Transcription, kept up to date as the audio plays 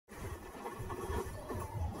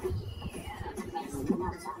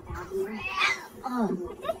Oh.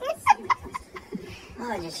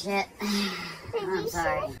 Oh, just shit. I'm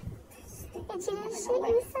sorry. Did you just shit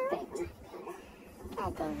yourself?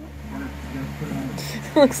 God damn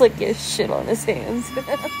it. Looks like he has shit on his hands.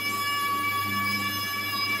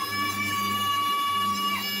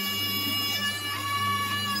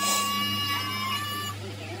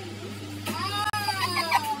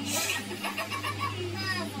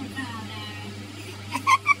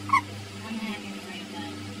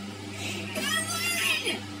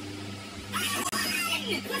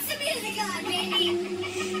 What's the music on, baby?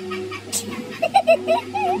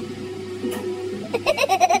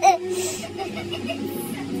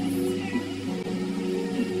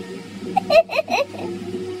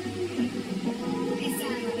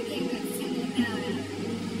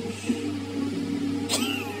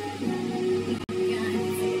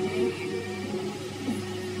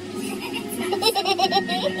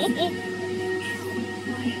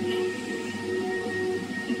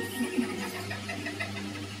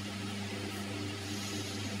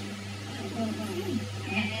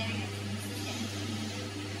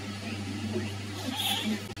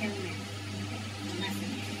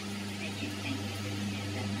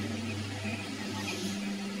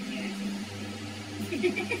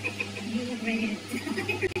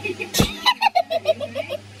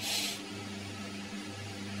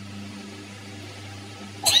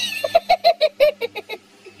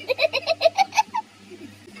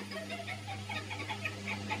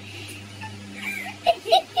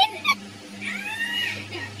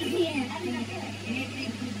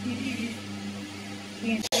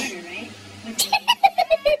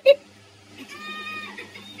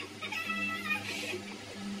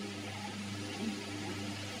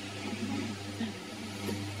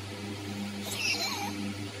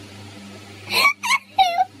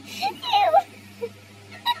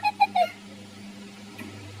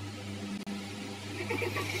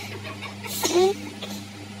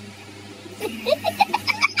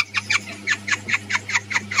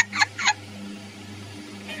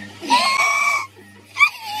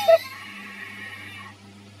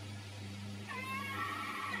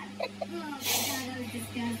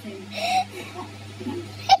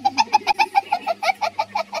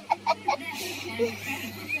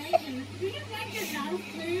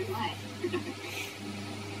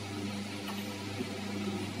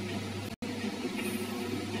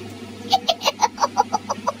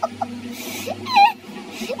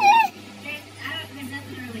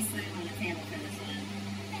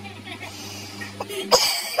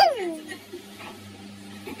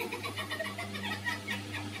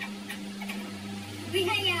 We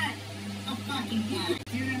hang out a fucking lot.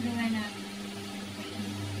 Do you remember when was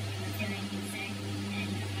feeling sick and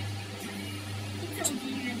he told you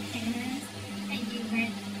you had tennis and you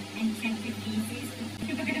went and checked your pieces?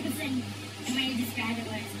 And the way you described it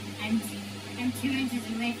was, I'm 2 inches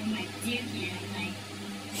away from my dude and I'm like,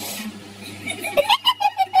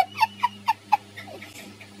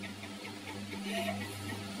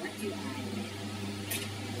 what do I do?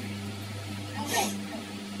 Okay.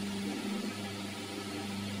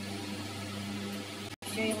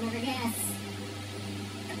 Sure you'll never guess.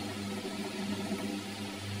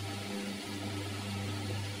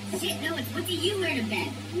 Shit, no, it's what do you wear to bed?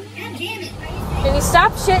 God damn it, Can you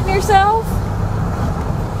stop shitting yourself?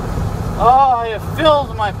 Oh, I have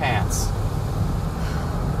filled my pants.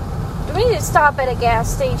 Do we need to stop at a gas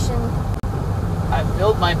station? I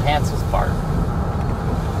filled my pants with fart.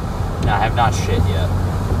 No, I have not shit yet.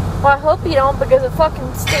 Well, I hope you don't because it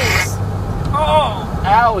fucking stinks. Oh,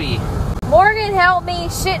 owie. Morgan helped me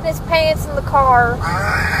shit in his pants in the car.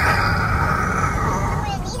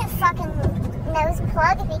 You would need a fucking nose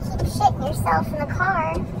plug if you keep shitting yourself in the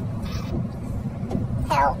car.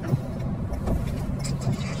 Help.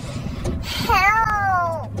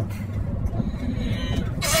 Help!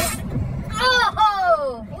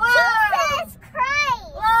 Oh! Whoa! Jesus Christ!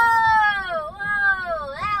 Whoa!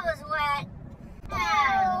 Whoa! That was wet.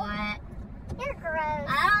 That was wet. You're gross.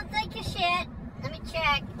 I don't think you shit. Let me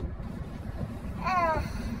check. Ugh.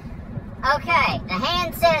 Okay, the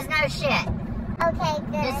hand says no shit. Okay,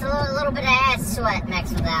 good. Just a little bit of ass sweat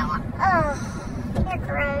mixed with that one. Oh, you're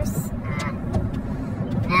gross.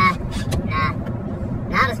 Nah.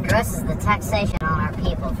 Not as gross as the taxation on our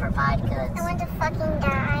people for buying goods. I want to fucking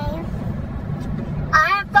die.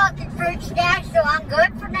 I am fucking fruit snacks, so I'm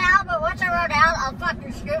good for now, but once I run out, I'll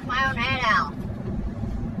fucking scoop my own head out.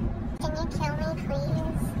 Can you kill me,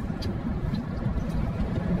 please?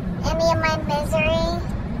 End me in my misery.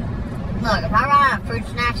 Look, if I run out of fruit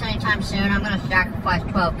snacks anytime soon, I'm gonna sacrifice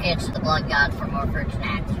 12 kids to the blood gods for more fruit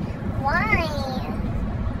snacks. Why?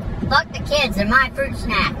 Fuck the They're kids. They're my fruit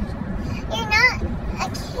snacks. You're not a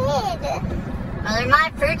kid. Well, they're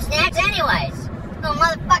my fruit snacks anyways. Little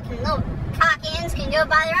motherfucking little cock-ins can go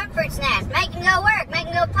buy their own fruit snacks. Make them go work. Make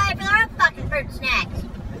them go pay for their own fucking fruit snacks.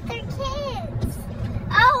 They're kids.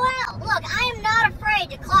 Oh, well, look, I am not afraid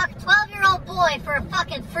to clock a 12-year-old boy for a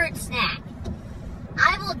fucking fruit snack.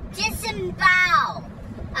 I will disembowel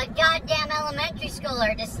a goddamn elementary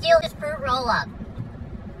schooler to steal his fruit roll-up.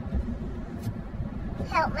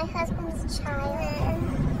 Help my husband's child.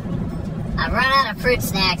 I've run out of fruit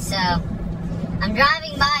snacks, so I'm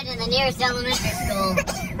driving by to the nearest elementary school,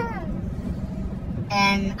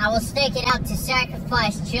 and I will stake it out to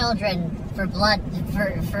sacrifice children for blood,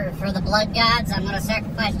 for the blood gods. I'm going to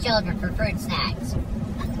sacrifice children for fruit snacks.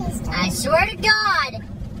 Please don't. I swear to God,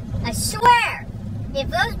 I swear, if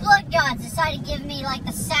those blood gods decide to give me like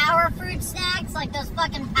the sour fruit snacks, like those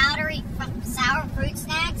fucking powdery sour fruit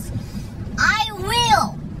snacks, I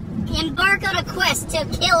will embark on a quest to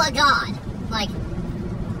kill a god. Like,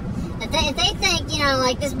 if they think, you know,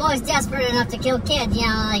 like this boy's desperate enough to kill kids, you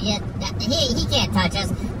know, like he can't touch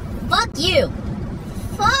us. Fuck you.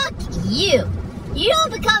 Fuck you. You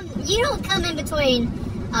don't come in between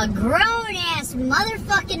a grown ass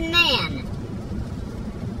motherfucking man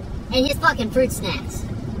and his fucking fruit snacks.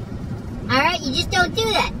 Alright, you just don't do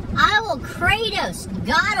that. I will Kratos,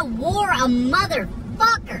 God of War, a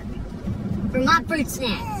motherfucker, for my fruit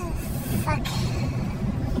snacks. Fuck.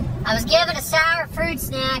 I was given a sour fruit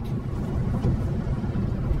snack.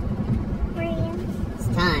 Were you? It's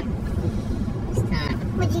time. It's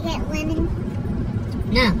time. Would you get lemon?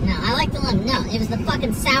 No, I like the lemon. No, it was the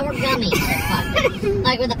fucking sour gummies that fucked it.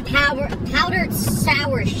 Like with the powdered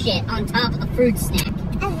sour shit on top of the fruit snack.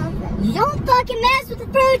 I love them. You don't fucking mess with the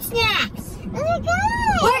fruit snacks! Those are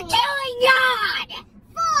good. We're killing God!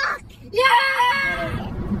 Fuck.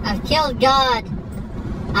 Yeah! I've killed God.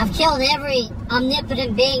 I've killed every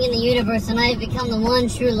omnipotent being in the universe, and I've become the one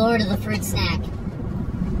true lord of the fruit snack.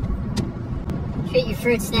 Treat your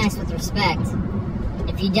fruit snacks with respect.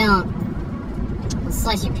 If you don't, I'll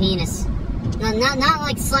slice your penis. No, not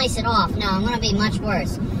like slice it off. No, I'm gonna be much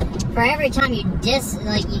worse. For every time you diss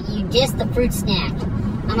the fruit snack,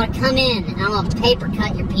 I'm gonna come in and I'm gonna paper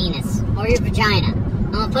cut your penis or your vagina.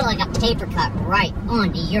 I'm gonna put like a paper cut right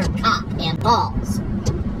onto your cock and balls.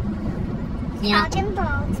 You know? Cock and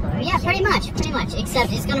ball torture. Yeah, pretty much.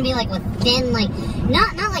 Except it's gonna be like with thin, like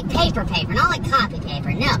not like paper, not like copy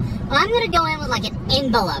paper. No, I'm gonna go in with like an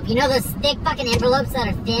envelope. You know those thick fucking envelopes that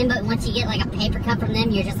are thin, but once you get like a paper cut from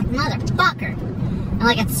them, you're just like motherfucker. And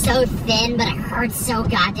like it's so thin, but it hurts so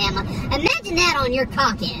goddamn much. Imagine that on your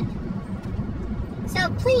cock end. So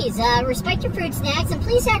please respect your fruit snacks, and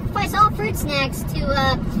please sacrifice all fruit snacks to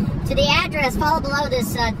the address. Follow below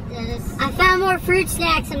this. I found more fruit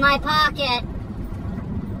snacks in my pocket.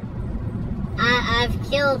 I've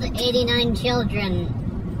killed 89 children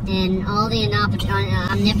and all the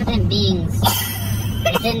omnipotent beings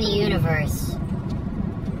within the universe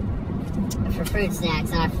for fruit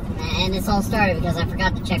snacks, and this all started because I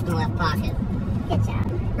forgot to check my left pocket. Good job.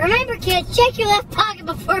 Remember, kids, check your left pocket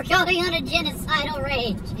before going on a genocidal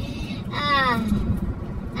rage.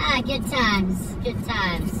 Good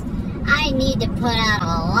times. I need to put out a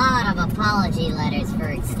lot of apology letters for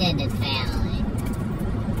extended family.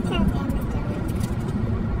 God damn it, Dylan.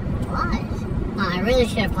 What? Oh, I really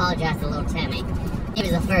should apologize to little Timmy. He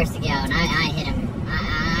was the first to go, and I hit him.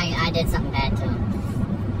 I did something bad to him.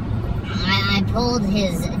 I pulled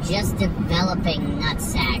his just developing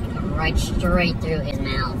nutsack right straight through his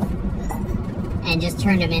mouth and just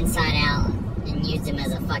turned him inside out and used him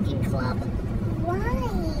as a fucking club. Why?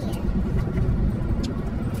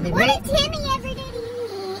 What did Timmy ever do to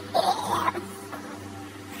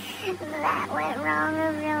you? That went wrong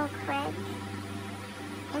real quick.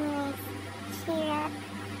 Anyways, cheer up.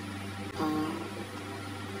 And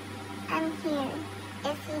I'm here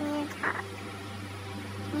if you need to talk.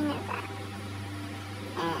 You know that.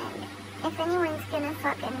 And if anyone's gonna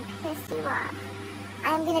fucking piss you off,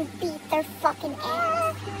 I'm gonna beat their fucking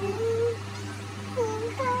ass.